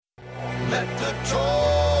Let the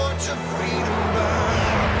torch of freedom burn.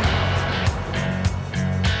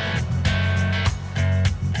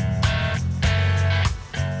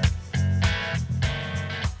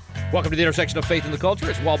 Welcome to the intersection of faith and the culture.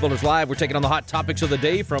 It's Wall Builders Live. We're taking on the hot topics of the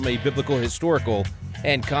day from a biblical, historical,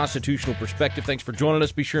 and constitutional perspective. Thanks for joining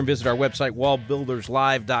us. Be sure and visit our website,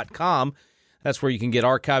 wallbuilderslive.com. That's where you can get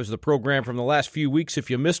archives of the program from the last few weeks if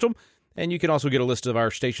you missed them. And you can also get a list of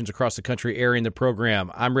our stations across the country airing the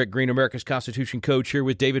program. I'm Rick Green, America's Constitution coach, here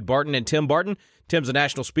with David Barton and Tim Barton. Tim's a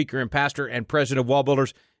national speaker and pastor and president of Wall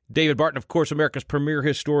Builders. David Barton, of course, America's premier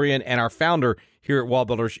historian and our founder here at Wall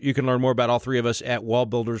Builders. You can learn more about all three of us at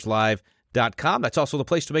wallbuilderslive.com. That's also the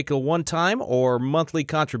place to make a one-time or monthly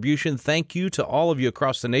contribution. Thank you to all of you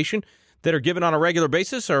across the nation that are giving on a regular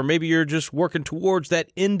basis, or maybe you're just working towards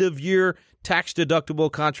that end-of-year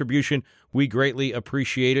tax-deductible contribution. We greatly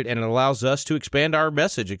appreciate it, and it allows us to expand our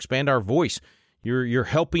message, expand our voice. You're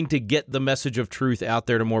helping to get the message of truth out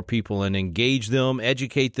there to more people and engage them,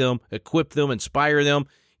 educate them, equip them, inspire them,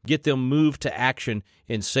 get them moved to action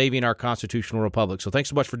in saving our constitutional republic. So thanks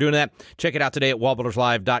so much for doing that. Check it out today at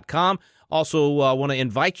wallbuilderslive.com. Also want to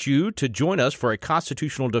invite you to join us for a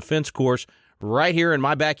constitutional defense course right here in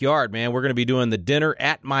my backyard, man. We're going to be doing the dinner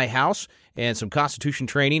at my house and some Constitution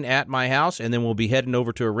training at my house, and then we'll be heading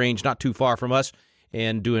over to a range not too far from us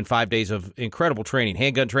and doing 5 days of incredible training,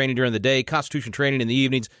 handgun training during the day, Constitution training in the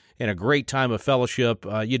evenings, and a great time of fellowship.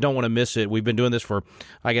 You don't want to miss it. We've been doing this for,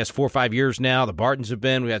 4 or 5 years now. The Bartons have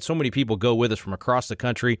been. We had so many people go with us from across the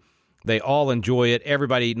country. They all enjoy it.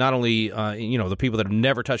 Everybody, not only, the people that have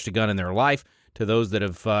never touched a gun in their life, to those that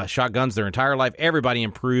have shot guns their entire life, everybody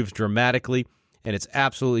improves dramatically, and it's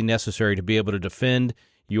absolutely necessary to be able to defend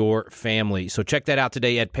your family. So check that out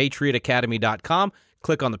today at patriotacademy.com.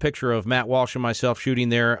 Click on the picture of Matt Walsh and myself shooting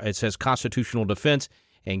there. It says Constitutional Defense,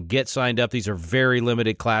 and get signed up. These are very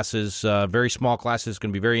limited classes, very small classes,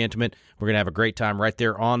 going to be very intimate. We're going to have a great time right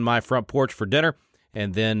there on my front porch for dinner,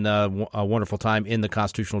 and then a wonderful time in the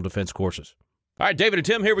Constitutional Defense courses. All right, David and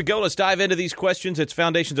Tim, here we go. Let's dive into these questions. It's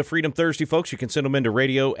Foundations of Freedom Thursday, folks. You can send them into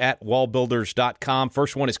radio at wallbuilders.com.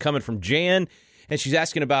 First one is coming from Jan, and she's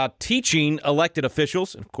asking about teaching elected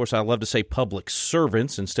officials. And of course, I love to say public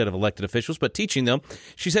servants instead of elected officials, but teaching them.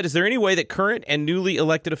 She said, is there any way that current and newly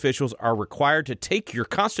elected officials are required to take your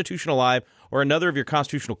Constitution Alive or another of your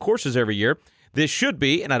constitutional courses every year? This should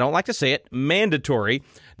be, and I don't like to say it, mandatory,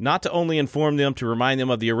 not to only inform them, to remind them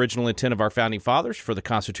of the original intent of our founding fathers for the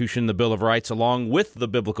Constitution, the Bill of Rights, along with the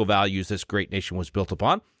biblical values this great nation was built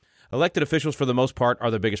upon. Elected officials, for the most part, are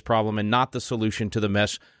the biggest problem and not the solution to the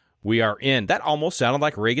mess we are in. That almost sounded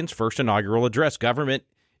like Reagan's first inaugural address. Government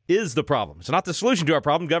is the problem. It's not the solution to our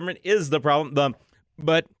problem. Government is the problem.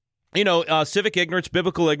 But, civic ignorance,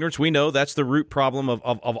 biblical ignorance, we know that's the root problem of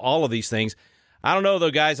all of these things. I don't know, though,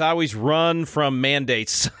 guys. I always run from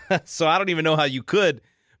mandates. So I don't even know how you could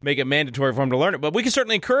make it mandatory for them to learn it. But we can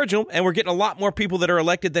certainly encourage them, and we're getting a lot more people that are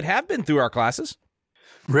elected that have been through our classes.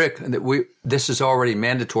 Rick, this is already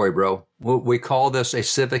mandatory, bro. We call this a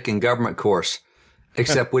civic and government course.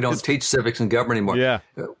 Except we don't teach civics and government anymore. Yeah.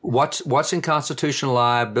 What's in Constitution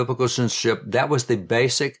Alive, biblical citizenship, that was the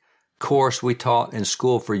basic course we taught in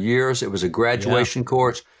school for years. It was a graduation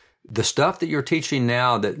course. The stuff that you're teaching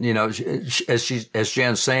now that, as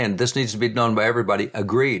Jan's saying, this needs to be done by everybody,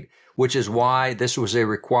 agreed, which is why this was a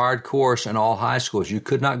required course in all high schools. You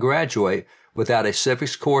could not graduate without a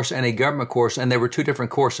civics course and a government course, and they were two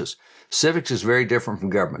different courses. Civics is very different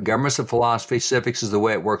from government. Government's a philosophy. Civics is the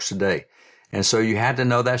way it works today. And so you had to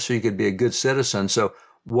know that so you could be a good citizen. So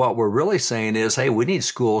what we're really saying is, hey, we need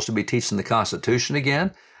schools to be teaching the Constitution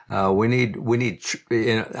again. I love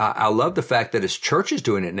the fact that it's churches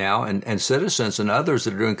doing it now and citizens and others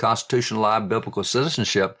that are doing constitutional live biblical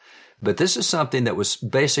citizenship. But this is something that was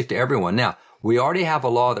basic to everyone. Now, we already have a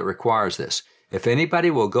law that requires this. If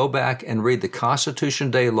anybody will go back and read the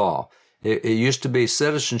Constitution Day law, it used to be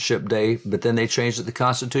Citizenship Day, but then they changed it to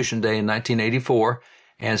Constitution Day in 1984.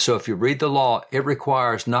 And so if you read the law, it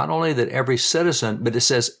requires not only that every citizen, but it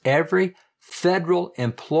says every federal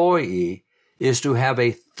employee is to have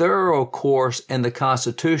a thorough course in the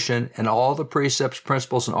Constitution and all the precepts,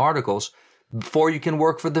 principles, and articles before you can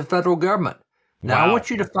work for the federal government. Now, I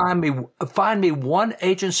want you to find me one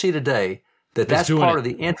agency today that's part of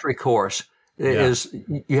the entry course is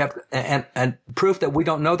you have, and proof that we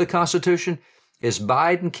don't know the Constitution is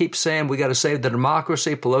Biden keeps saying we got to save the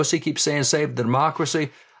democracy. Pelosi keeps saying save the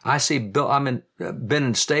democracy. I see been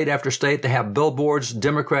in state after state. They have billboards,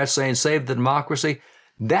 Democrats saying save the democracy.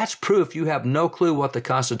 That's proof you have no clue what the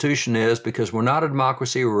Constitution is, because we're not a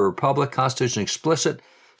democracy. We're a republic, Constitution explicit.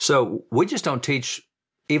 So we just don't teach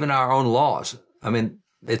even our own laws. I mean,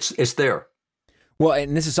 It's there. Well,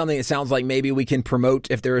 and this is something that sounds like maybe we can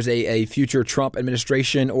promote if there is a future Trump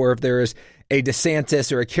administration, or if there is a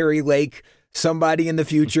DeSantis or a Kerry Lake, somebody in the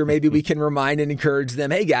future, maybe we can remind and encourage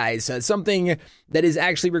them, hey guys, something that is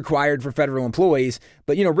actually required for federal employees.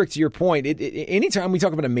 But, Rick, to your point, anytime we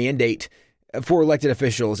talk about a mandate for elected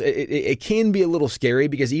officials, it can be a little scary,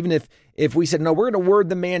 because even if we said, no, we're going to word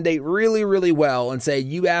the mandate really, really well and say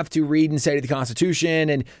you have to read and study the Constitution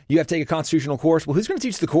and you have to take a constitutional course, well, who's going to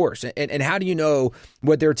teach the course? And how do you know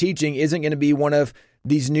what they're teaching isn't going to be one of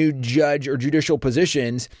these new judge or judicial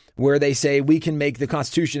positions where they say we can make the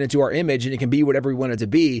Constitution into our image and it can be whatever we want it to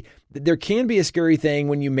be? There can be a scary thing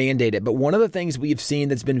when you mandate it. But one of the things we've seen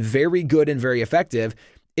that's been very good and very effective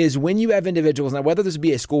is when you have individuals, now whether this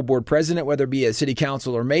be a school board president, whether it be a city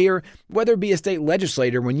council or mayor, whether it be a state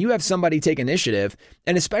legislator, when you have somebody take initiative,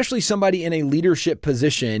 and especially somebody in a leadership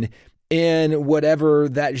position in whatever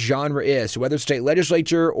that genre is, so whether it's state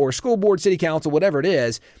legislature or school board, city council, whatever it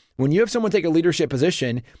is, when you have someone take a leadership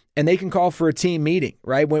position and they can call for a team meeting,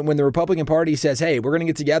 right? When the Republican Party says, hey, we're going to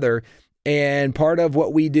get together, and part of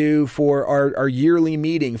what we do for our yearly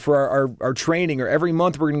meeting, for our training, or every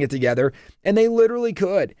month we're going to get together, and they literally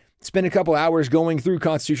could spend a couple hours going through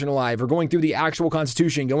Constitution Alive, or going through the actual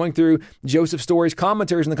Constitution, going through Joseph Story's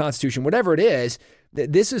commentaries on the Constitution, whatever it is.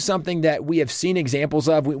 This is something that we have seen examples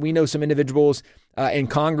of. We know some individuals in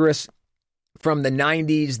Congress from the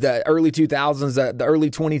 90s, the early 2000s, the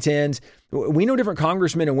early 2010s. We know different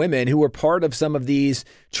congressmen and women who were part of some of these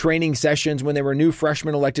training sessions when they were new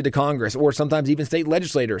freshmen elected to Congress, or sometimes even state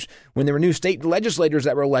legislators. When there were new state legislators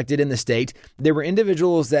that were elected in the state, there were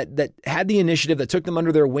individuals that had the initiative, that took them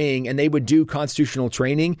under their wing, and they would do constitutional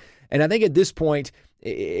training. And I think at this point,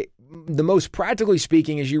 the most practically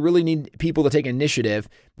speaking is you really need people to take initiative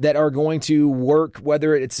that are going to work,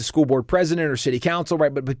 whether it's the school board president or city council,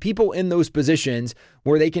 right? But people in those positions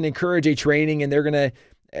where they can encourage a training, and they're going to,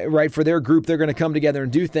 right, for their group, they're going to come together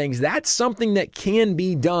and do things. That's something that can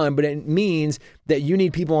be done, but it means that you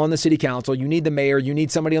need people on the city council, you need the mayor, you need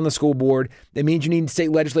somebody on the school board. That means you need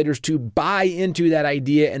state legislators to buy into that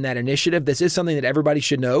idea and that initiative. This is something that everybody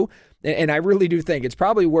should know. And I really do think it's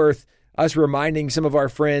probably worth us reminding some of our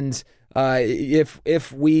friends,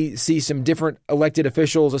 if we see some different elected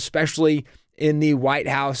officials, especially in the White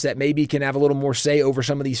House, that maybe can have a little more say over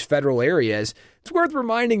some of these federal areas, it's worth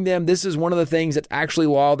reminding them this is one of the things that's actually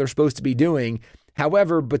law they're supposed to be doing.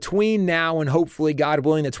 However, between now and hopefully, God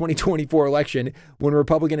willing, the 2024 election, when a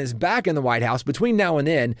Republican is back in the White House, between now and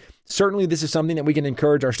then, certainly this is something that we can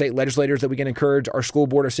encourage our state legislators, that we can encourage our school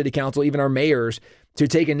board or city council, even our mayors, to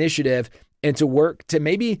take initiative and to work to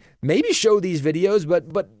maybe show these videos,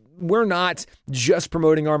 but we're not just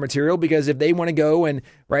promoting our material, because if they want to go and,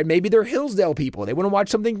 right, maybe they're Hillsdale people, they want to watch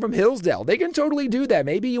something from Hillsdale, they can totally do that.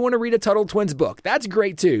 Maybe you want to read a Tuttle Twins book. That's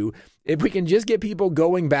great too. If we can just get people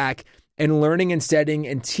going back and learning and studying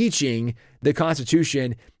and teaching the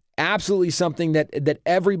Constitution, absolutely something that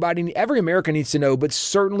every American needs to know, but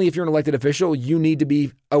certainly if you're an elected official, you need to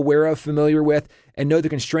be aware of, familiar with, and know the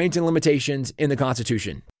constraints and limitations in the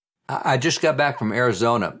Constitution. I just got back from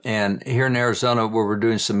Arizona, and here in Arizona where we're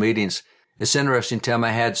doing some meetings, it's interesting, Tim,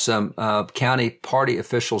 I had some county party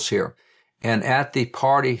officials here. And at the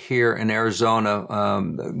party here in Arizona,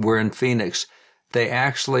 we're in Phoenix, they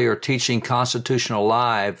actually are teaching Constitutional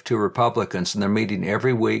Live to Republicans, and they're meeting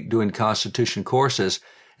every week doing Constitution courses.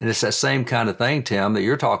 And it's that same kind of thing, Tim, that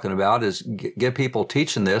you're talking about, is get people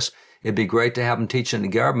teaching this. It'd be great to have them teaching the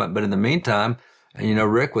government. But in the meantime,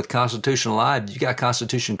 Rick, with Constitution Live, you got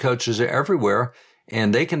Constitution coaches everywhere,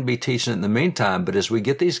 and they can be teaching it in the meantime. But as we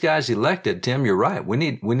get these guys elected, Tim, you're right. We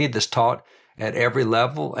need this taught at every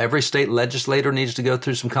level. Every state legislator needs to go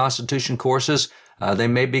through some Constitution courses. They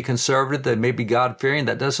may be conservative. They may be God-fearing.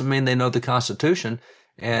 That doesn't mean they know the Constitution.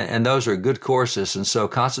 And those are good courses. And so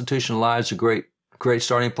Constitution Live is a great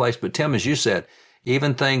starting place. But Tim, as you said,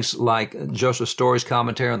 even things like Joseph Story's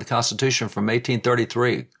commentary on the Constitution from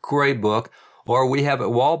 1833, great book. Or we have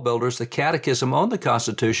at Wall Builders the Catechism on the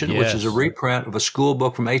Constitution, yes, which is a reprint of a school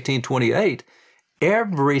book from 1828.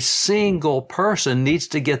 Every single person needs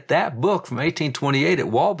to get that book from 1828 at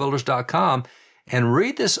wallbuilders.com and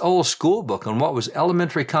read this old school book on what was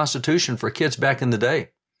elementary Constitution for kids back in the day.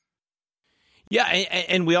 Yeah,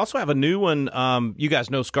 and we also have a new one. You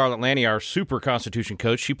guys know Scarlett Lanny, our super Constitution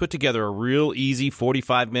coach. She put together a real easy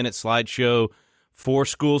 45-minute slideshow for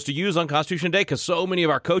schools to use on Constitution Day, because so many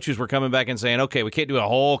of our coaches were coming back and saying, okay, we can't do a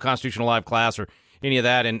whole Constitutional Live class or any of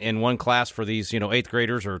that in one class for these 8th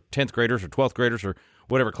graders or 10th graders or 12th graders or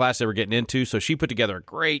whatever class they were getting into. So she put together a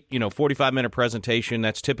great 45-minute presentation.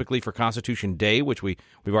 That's typically for Constitution Day, which we've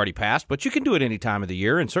already passed, but you can do it any time of the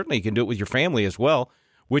year, and certainly you can do it with your family as well.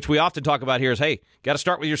 which we often talk about here is, hey, got to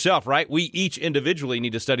start with yourself, right? We each individually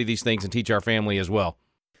need to study these things and teach our family as well.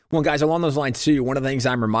 Well, guys, along those lines, too, one of the things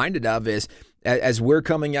I'm reminded of is as we're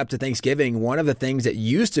coming up to Thanksgiving, one of the things that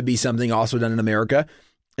used to be something also done in America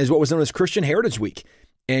is what was known as Christian Heritage Week.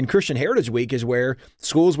 And Christian Heritage Week is where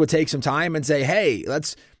schools would take some time and say, hey,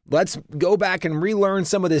 let's go back and relearn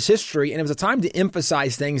some of this history. And it was a time to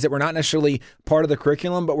emphasize things that were not necessarily part of the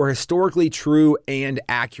curriculum, but were historically true and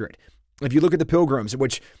accurate. If you look at the Pilgrims,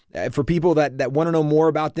 which for people that want to know more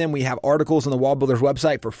about them, we have articles on the Wall Builders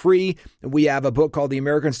website for free. We have a book called The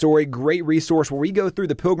American Story, great resource where we go through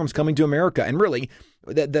the Pilgrims coming to America and really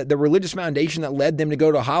the religious foundation that led them to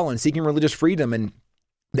go to Holland, seeking religious freedom. And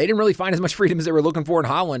they didn't really find as much freedom as they were looking for in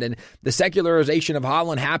Holland, and the secularization of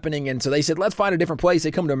Holland happening. And so they said, let's find a different place.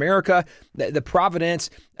 They come to America, the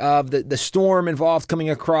providence of the storm involved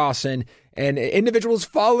coming across and individuals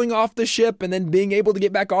falling off the ship and then being able to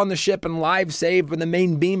get back on the ship and lives saved when the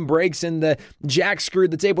main beam breaks and the jack screw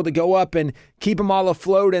that's able to go up and keep them all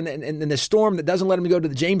afloat and the storm that doesn't let them go to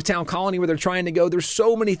the Jamestown colony where they're trying to go. There's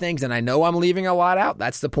so many things, and I know I'm leaving a lot out.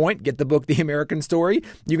 That's the point. Get the book, The American Story.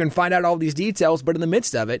 You can find out all these details, but in the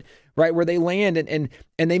midst of it, right, where they land and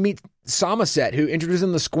they meet Somerset, who introduces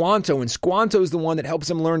them to Squanto, and Squanto is the one that helps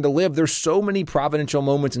them learn to live. There's so many providential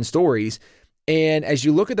moments and stories. And as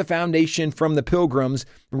you look at the foundation from the Pilgrims,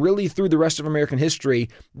 really through the rest of American history,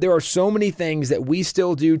 there are so many things that we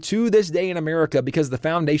still do to this day in America because of the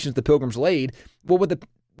foundations the Pilgrims laid. Well, what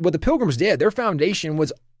the Pilgrims did, their foundation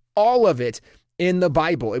was all of it in the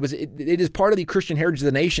Bible. It is part of the Christian heritage of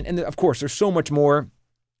the nation. And of course, there's so much more.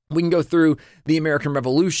 We can go through the American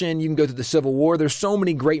Revolution. You can go through the Civil War. There's so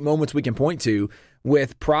many great moments we can point to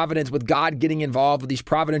with providence, with God getting involved with these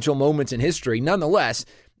providential moments in history. Nonetheless,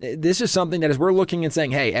 this is something that as we're looking and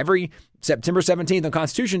saying, hey, every September 17th on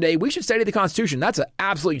Constitution Day, we should study the Constitution. That's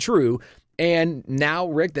absolutely true. And now,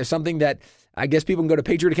 Rick, there's something that I guess people can go to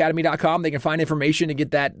patriotacademy.com. They can find information and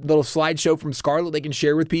get that little slideshow from Scarlett they can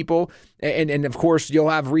share with people. And of course, you'll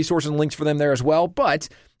have resources and links for them there as well. But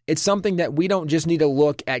it's something that we don't just need to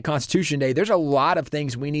look at Constitution Day. There's a lot of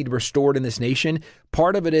things we need restored in this nation.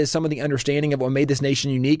 Part of it is some of the understanding of what made this nation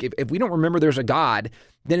unique. If we don't remember there's a God,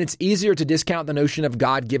 then it's easier to discount the notion of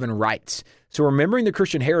God-given rights. So remembering the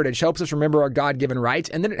Christian heritage helps us remember our God-given rights,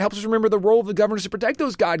 and then it helps us remember the role of the governors to protect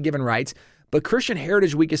those God-given rights. But Christian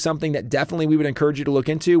Heritage Week is something that definitely we would encourage you to look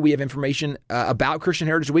into. We have information about Christian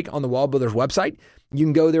Heritage Week on the Wall Builders website. You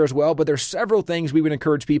can go there as well, but there's several things we would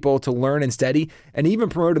encourage people to learn and study and even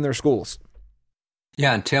promote in their schools.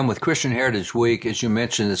 Yeah, and Tim, with Christian Heritage Week, as you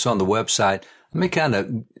mentioned, it's on the website. Let me kind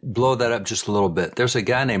of blow that up just a little bit. There's a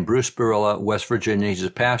guy named Bruce Barilla, West Virginia. He's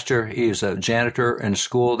a pastor. He's a janitor in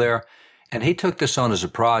school there. And he took this on as a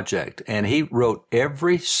project, and he wrote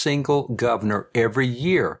every single governor every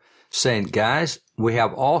year saying, guys, we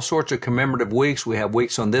have all sorts of commemorative weeks. We have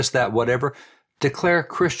weeks on this, that, whatever. Declare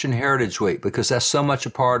Christian Heritage Week because that's so much a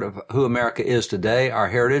part of who America is today, our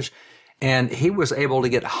heritage. And he was able to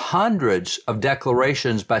get hundreds of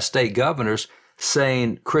declarations by state governors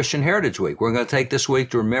saying Christian Heritage Week. We're going to take this week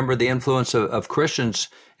to remember the influence of Christians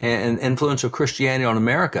and influence of Christianity on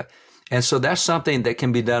America. And so that's something that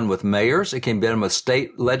can be done with mayors. It can be done with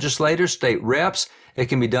state legislators, state reps. It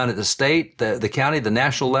can be done at the state, the county, the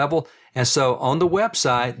national level. And so on the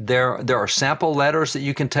website, there are sample letters that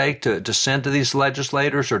you can take to send to these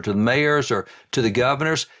legislators or to the mayors or to the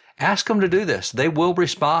governors. Ask them to do this. They will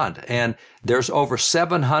respond. And there's over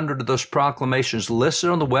 700 of those proclamations listed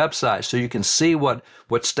on the website so you can see what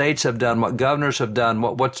states have done, what governors have done,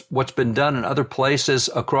 what's been done in other places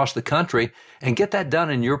across the country, and get that done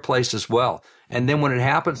in your place as well. And then when it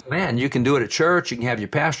happens, man, you can do it at church. You can have your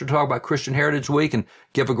pastor talk about Christian Heritage Week and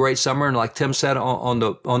give a great summary. And like Tim said, on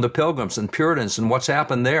the Pilgrims and Puritans and what's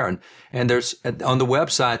happened there. And there's on the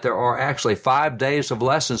website, there are actually 5 days of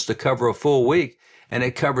lessons to cover a full week. And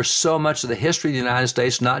it covers so much of the history of the United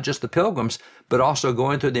States, not just the Pilgrims, but also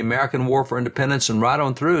going through the American War for Independence and right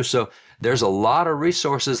on through. So there's a lot of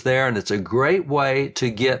resources there, and it's a great way to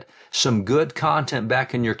get some good content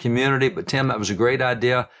back in your community. But Tim, that was a great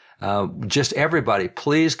idea. Just everybody,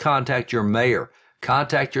 please contact your mayor,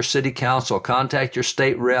 contact your city council, contact your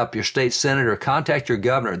state rep, your state senator, contact your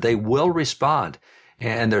governor. They will respond.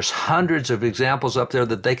 And there's hundreds of examples up there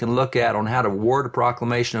that they can look at on how to word a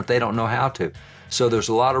proclamation if they don't know how to. So there's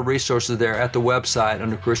a lot of resources there at the website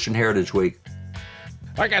under Christian Heritage Week.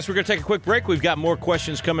 All right, guys, we're going to take a quick break. We've got more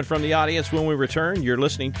questions coming from the audience when we return. You're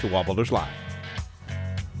listening to Wall Builders Live.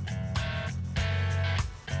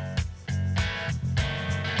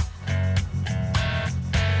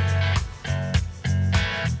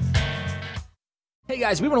 Hey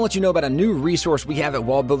guys, we want to let you know about a new resource we have at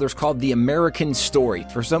Wall Builders called The American Story.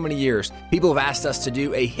 For so many years, people have asked us to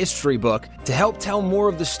do a history book to help tell more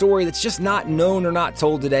of the story that's just not known or not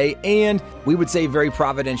told today, and we would say very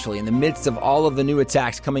providentially in the midst of all of the new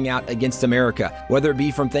attacks coming out against America, whether it be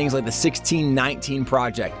from things like the 1619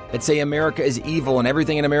 Project that say America is evil and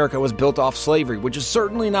everything in America was built off slavery, which is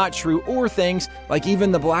certainly not true, or things like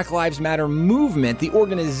even the Black Lives Matter movement, the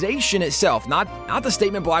organization itself, not the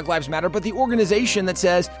statement Black Lives Matter, but the organization that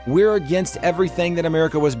says we're against everything that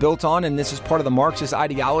America was built on, and this is part of the Marxist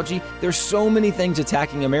ideology. There's so many things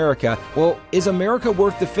attacking America. Well, is America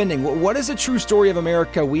worth defending? What is a true story of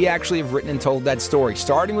America? We actually have written and told that story,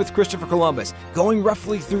 starting with Christopher Columbus, going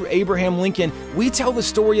roughly through Abraham Lincoln. We tell the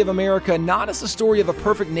story of America not as the story of a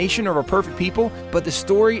perfect nation or a perfect people, but the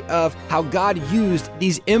story of how God used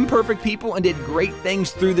these imperfect people and did great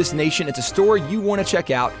things through this nation. It's a story you want to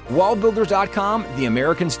check out. Wallbuilders.com, The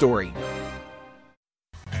American Story.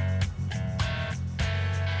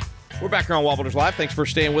 We're back here on Wall Builders Live. Thanks for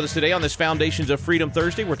staying with us today on this Foundations of Freedom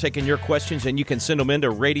Thursday. We're taking your questions, and you can send them in to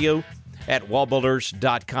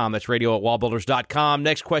radio@wallbuilders.com. That's radio@wallbuilders.com.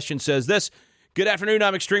 Next question says this. Good afternoon.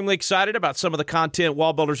 I'm extremely excited about some of the content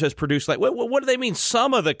Wall Builders has produced. Like, what do they mean,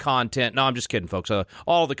 some of the content? No, I'm just kidding, folks.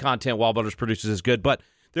 All the content Wall Builders produces is good, but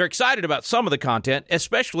they're excited about some of the content,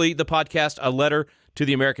 especially the podcast, A Letter to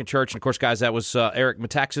the American Church. And, of course, guys, that was Eric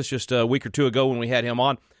Metaxas just a week or two ago when we had him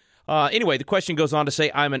on. Anyway, the question goes on to say,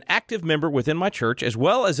 I'm an active member within my church as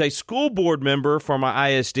well as a school board member for my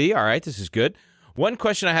ISD. All right, this is good. One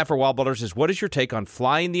question I have for Wall Builders is, what is your take on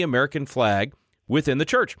flying the American flag within the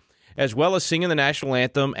church, as well as singing the national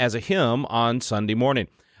anthem as a hymn on Sunday morning?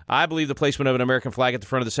 I believe the placement of an American flag at the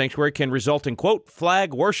front of the sanctuary can result in, quote,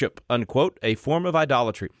 flag worship, unquote, a form of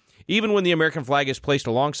idolatry. Even when the American flag is placed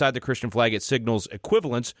alongside the Christian flag, it signals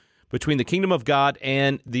equivalence between the kingdom of God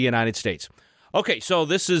and the United States. Okay, so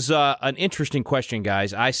this is an interesting question,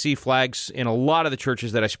 guys. I see flags in a lot of the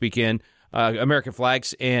churches that I speak in, American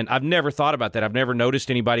flags, and I've never thought about that. I've never noticed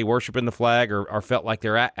anybody worshiping the flag or felt like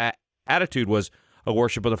their attitude was a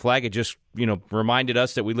worship of the flag. It just, reminded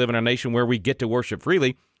us that we live in a nation where we get to worship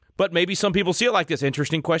freely. But maybe some people see it like this.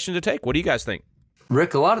 Interesting question to take. What do you guys think?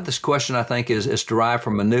 Rick, a lot of this question, I think, is derived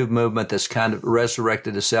from a new movement that's kind of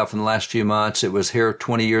resurrected itself in the last few months. It was here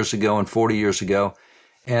 20 years ago and 40 years ago.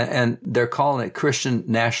 And they're calling it Christian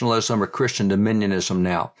nationalism or Christian dominionism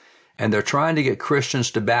now. And they're trying to get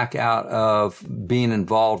Christians to back out of being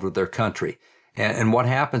involved with their country. And what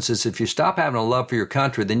happens is if you stop having a love for your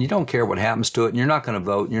country, then you don't care what happens to it, and you're not going to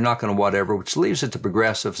vote, and you're not going to whatever, which leaves it to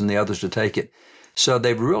progressives and the others to take it. So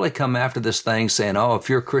they've really come after this thing saying, oh, if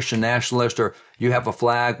you're a Christian nationalist or you have a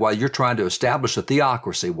flag while you're trying to establish a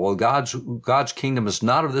theocracy, well, God's kingdom is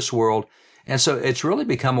not of this world. And so it's really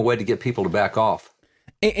become a way to get people to back off.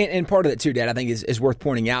 And part of that too, Dad, I think is worth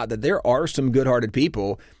pointing out that there are some good-hearted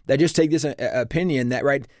people that just take this opinion that,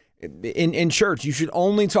 right, in church, you should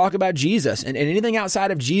only talk about Jesus and anything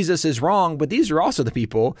outside of Jesus is wrong. But these are also the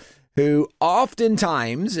people who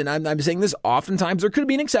oftentimes, and I'm saying this oftentimes, there could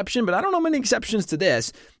be an exception, but I don't know many exceptions to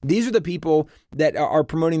this. These are the people that are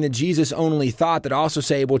promoting the Jesus-only thought that also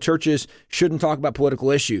say, well, churches shouldn't talk about political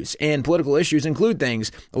issues. And political issues include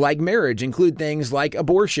things like marriage, include things like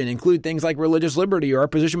abortion, include things like religious liberty or our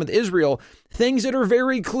position with Israel, things that are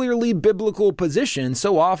very clearly biblical positions.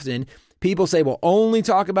 So often people say, well, only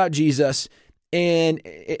talk about Jesus. And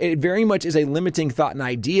it very much is a limiting thought and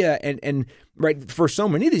idea. And right, for so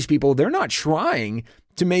many of these people, they're not trying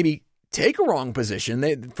to maybe take a wrong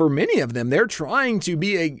position. For many of them, they're trying to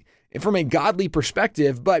be from a godly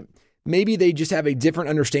perspective, but maybe they just have a different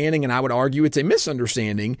understanding. And I would argue it's a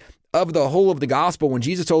misunderstanding of the whole of the gospel. When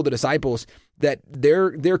Jesus told the disciples that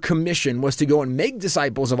their commission was to go and make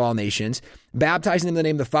disciples of all nations, baptizing them in the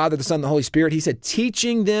name of the Father, the Son, and the Holy Spirit, he said,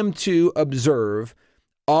 teaching them to observe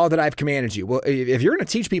all that I've commanded you. Well, if you're going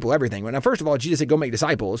to teach people everything, well, now, first of all, Jesus said, go make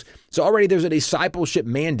disciples. So already there's a discipleship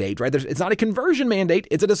mandate, right? It's not a conversion mandate.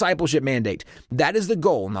 It's a discipleship mandate. That is the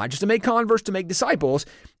goal, not just to make converts, to make disciples.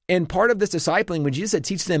 And part of this discipling, when Jesus said,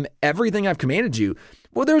 teach them everything I've commanded you,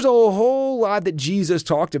 well, there's a whole lot that Jesus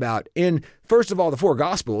talked about in, first of all, the four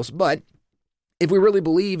Gospels. But if we really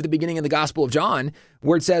believe the beginning of the Gospel of John,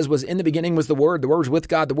 where it says, was in the beginning was the Word was with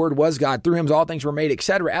God, the Word was God, through him all things were made,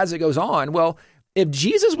 etc., as it goes on, well, if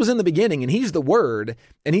Jesus was in the beginning and he's the Word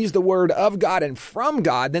and he's the Word of God and from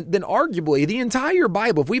God, then arguably the entire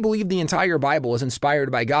Bible, if we believe the entire Bible is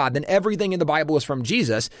inspired by God, then everything in the Bible is from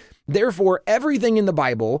Jesus. Therefore, everything in the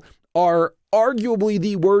Bible are arguably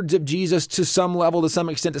the words of Jesus to some level, to some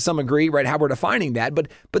extent, to some degree, right? How we're defining that. But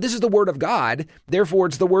this is the Word of God. Therefore,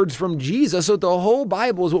 it's the words from Jesus. So the whole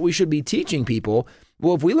Bible is what we should be teaching people.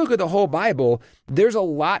 Well, if we look at the whole Bible, there's a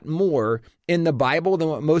lot more in the Bible than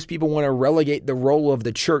what most people want to relegate the role of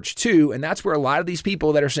the church to. And that's where a lot of these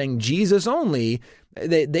people that are saying Jesus only,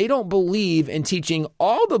 they don't believe in teaching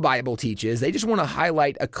all the Bible teaches. They just want to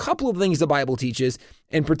highlight a couple of things the Bible teaches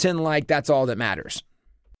and pretend like that's all that matters.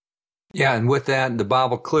 Yeah, and with that, the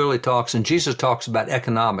Bible clearly talks, and Jesus talks about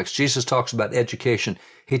economics. Jesus talks about education.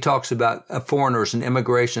 He talks about foreigners and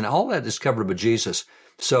immigration. All that is covered by Jesus.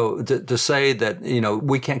 So to say that,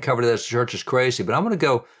 we can't cover that as a church is crazy. But I'm going to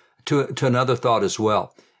go to another thought as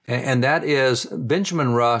well. And that is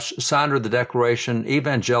Benjamin Rush, signer of the Declaration,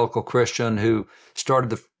 evangelical Christian who started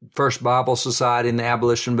the first Bible Society and the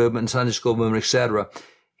abolition movement and Sunday school movement, etc.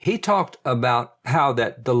 He talked about how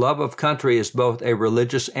that the love of country is both a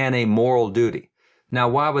religious and a moral duty. Now,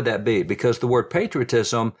 why would that be? Because the word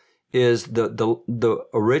patriotism is the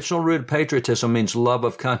original root of patriotism means love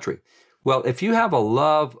of country. Well, if you have a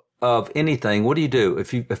love of anything, what do?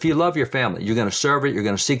 If you love your family, you're going to serve it, you're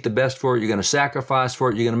going to seek the best for it, you're going to sacrifice for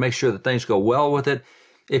it, you're going to make sure that things go well with it.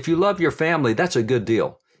 If you love your family, that's a good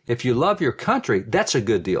deal. If you love your country, that's a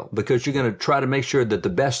good deal because you're going to try to make sure that the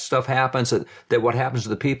best stuff happens, that what happens to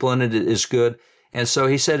the people in it is good. And so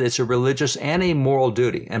he said it's a religious and a moral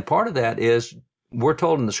duty. And part of that is we're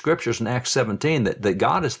told in the scriptures in Acts 17 that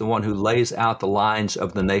God is the one who lays out the lines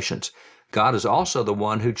of the nations. God is also the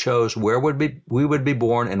one who chose where we would be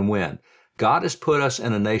born and when. God has put us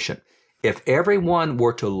in a nation. If everyone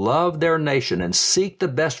were to love their nation and seek the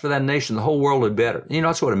best for that nation, the whole world would be better.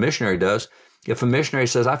 That's what a missionary does. If a missionary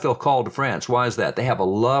says, I feel called to France, why is that? They have a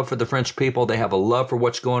love for the French people. They have a love for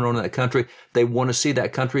what's going on in that country. They want to see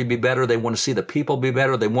that country be better. They want to see the people be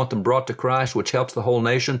better. They want them brought to Christ, which helps the whole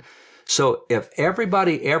nation. So if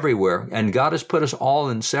everybody everywhere, and God has put us all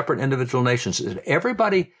in separate individual nations, if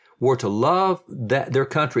everybody were to love their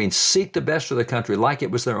country and seek the best for the country like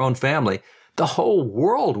it was their own family, the whole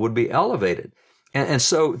world would be elevated. And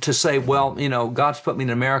so to say, well, God's put me in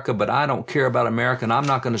America, but I don't care about America, and I'm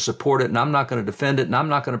not going to support it, and I'm not going to defend it, and I'm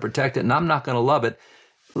not going to protect it, and I'm not going to love it.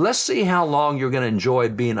 Let's see how long you're going to enjoy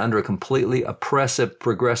being under a completely oppressive,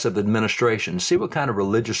 progressive administration. See what kind of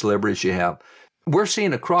religious liberties you have. We're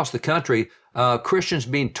seeing across the country Christians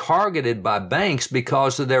being targeted by banks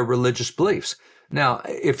because of their religious beliefs. Now,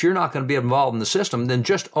 if you're not going to be involved in the system, then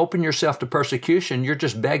just open yourself to persecution. You're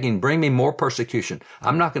just begging, bring me more persecution.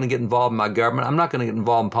 I'm not going to get involved in my government. I'm not going to get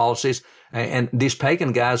involved in policies. And these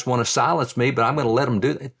pagan guys want to silence me, but I'm going to let them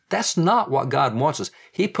do that. That's not what God wants us.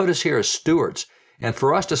 He put us here as stewards. And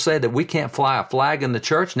for us to say that we can't fly a flag in the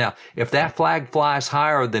church, now, if that flag flies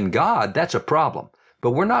higher than God, that's a problem.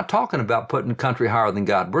 But we're not talking about putting country higher than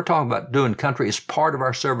God. We're talking about doing country as part of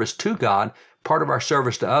our service to God, part of our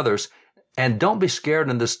service to others. And don't be scared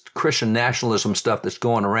in this Christian nationalism stuff that's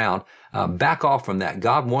going around. Back off from that.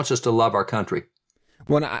 God wants us to love our country.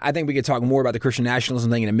 Well, I think we could talk more about the Christian nationalism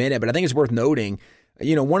thing in a minute, but I think it's worth noting,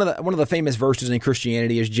 one of the famous verses in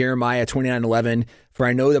Christianity is Jeremiah 29:11. For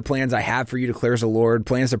I know the plans I have for you, declares the Lord,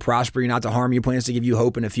 plans to prosper you, not to harm you, plans to give you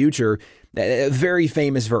hope in the future. A very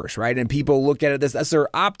famous verse, right? And people look at it, that's their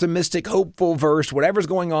optimistic, hopeful verse. Whatever's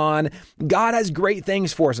going on, God has great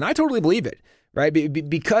things for us. And I totally believe it. Right?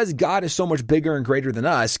 Because God is so much bigger and greater than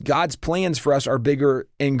us, God's plans for us are bigger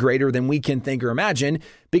and greater than we can think or imagine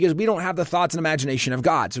because we don't have the thoughts and imagination of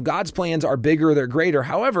God. So God's plans are bigger, they're greater.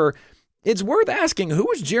 However, it's worth asking, who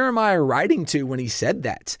was Jeremiah writing to when he said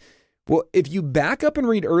that? Well, if you back up and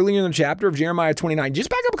read earlier in the chapter of Jeremiah 29, just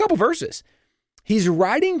back up a couple verses. He's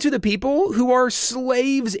writing to the people who are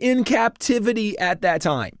slaves in captivity at that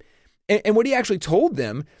time. And what he actually told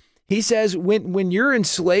them, he says, when you're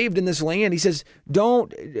enslaved in this land, he says,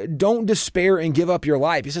 don't despair and give up your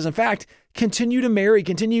life. He says, in fact, continue to marry,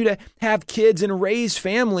 continue to have kids and raise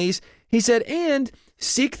families. He said, and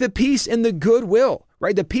seek the peace and the goodwill,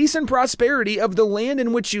 right? The peace and prosperity of the land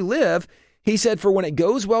in which you live. He said, for when it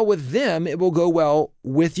goes well with them, it will go well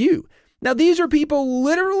with you. Now, these are people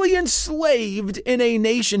literally enslaved in a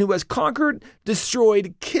nation who has conquered,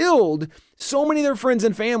 destroyed, killed so many of their friends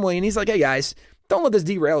and family. And he's like, hey guys, don't let this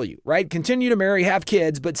derail you, right? Continue to marry, have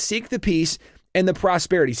kids, but seek the peace and the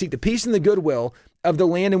prosperity. Seek the peace and the goodwill of the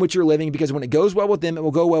land in which you're living, because when it goes well with them, it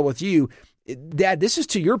will go well with you. Dad, this is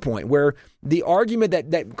to your point where the argument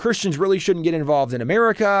that Christians really shouldn't get involved in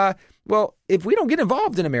America. Well, if we don't get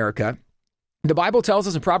involved in America, the Bible tells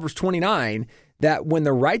us in Proverbs 29 that when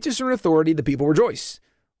the righteous are in authority, the people rejoice.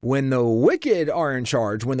 When the wicked are in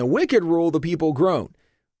charge, when the wicked rule, the people groan.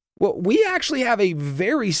 Well, we actually have a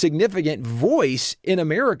very significant voice in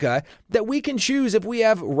America that we can choose if we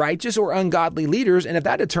have righteous or ungodly leaders. And if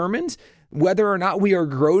that determines whether or not we are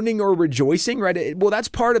groaning or rejoicing, right? Well, that's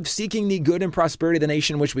part of seeking the good and prosperity of the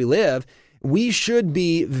nation in which we live. we should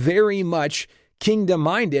be very much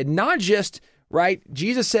kingdom-minded, not just, right?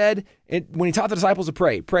 Jesus said when he taught the disciples to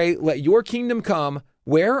pray, let your kingdom come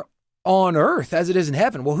where? On earth as it is in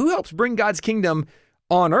heaven. Well, who helps bring God's kingdom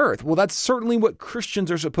on earth? Well, that's certainly what Christians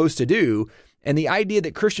are supposed to do. And the idea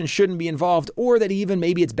that Christians shouldn't be involved, or that even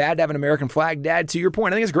maybe it's bad to have an American flag, Dad, to your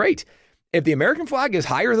point, I think it's great. If the American flag is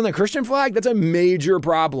higher than the Christian flag, that's a major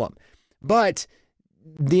problem. But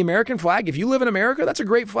the American flag, if you live in America, that's a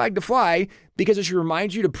great flag to fly, because it should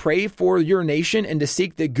remind you to pray for your nation and to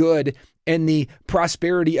seek the good and the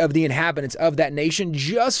prosperity of the inhabitants of that nation,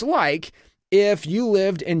 just like if you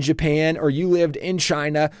lived in Japan or you lived in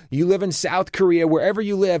China, you live in South Korea, wherever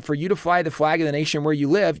you live, for you to fly the flag of the nation where you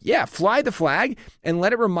live, fly the flag and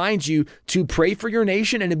let it remind you to pray for your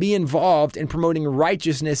nation and to be involved in promoting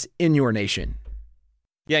righteousness in your nation.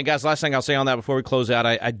 Yeah, and guys, last thing I'll say on that before we close out,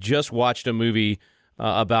 I just watched a movie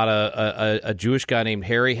about a Jewish guy named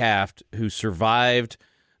Harry Haft who survived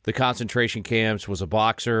the concentration camps, was a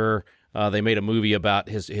boxer. They made a movie about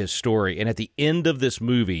his story. And at the end of this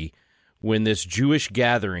movie, when this Jewish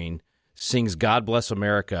gathering sings God Bless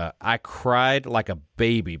America, I cried like a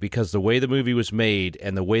baby, because the way the movie was made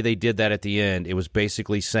and the way they did that at the end, it was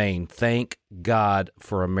basically saying, thank God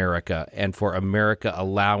for America and for America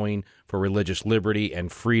allowing for religious liberty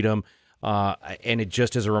and freedom. And it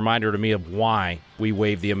just is a reminder to me of why we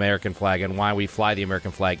wave the American flag and why we fly the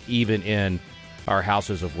American flag even in our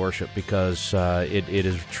houses of worship, because it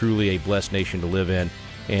is truly a blessed nation to live in,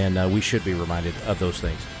 and we should be reminded of those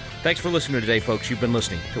things. Thanks for listening today, folks. You've been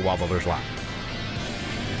listening to Wall Builders Live.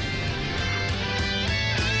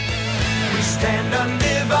 We stand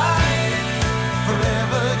undivided.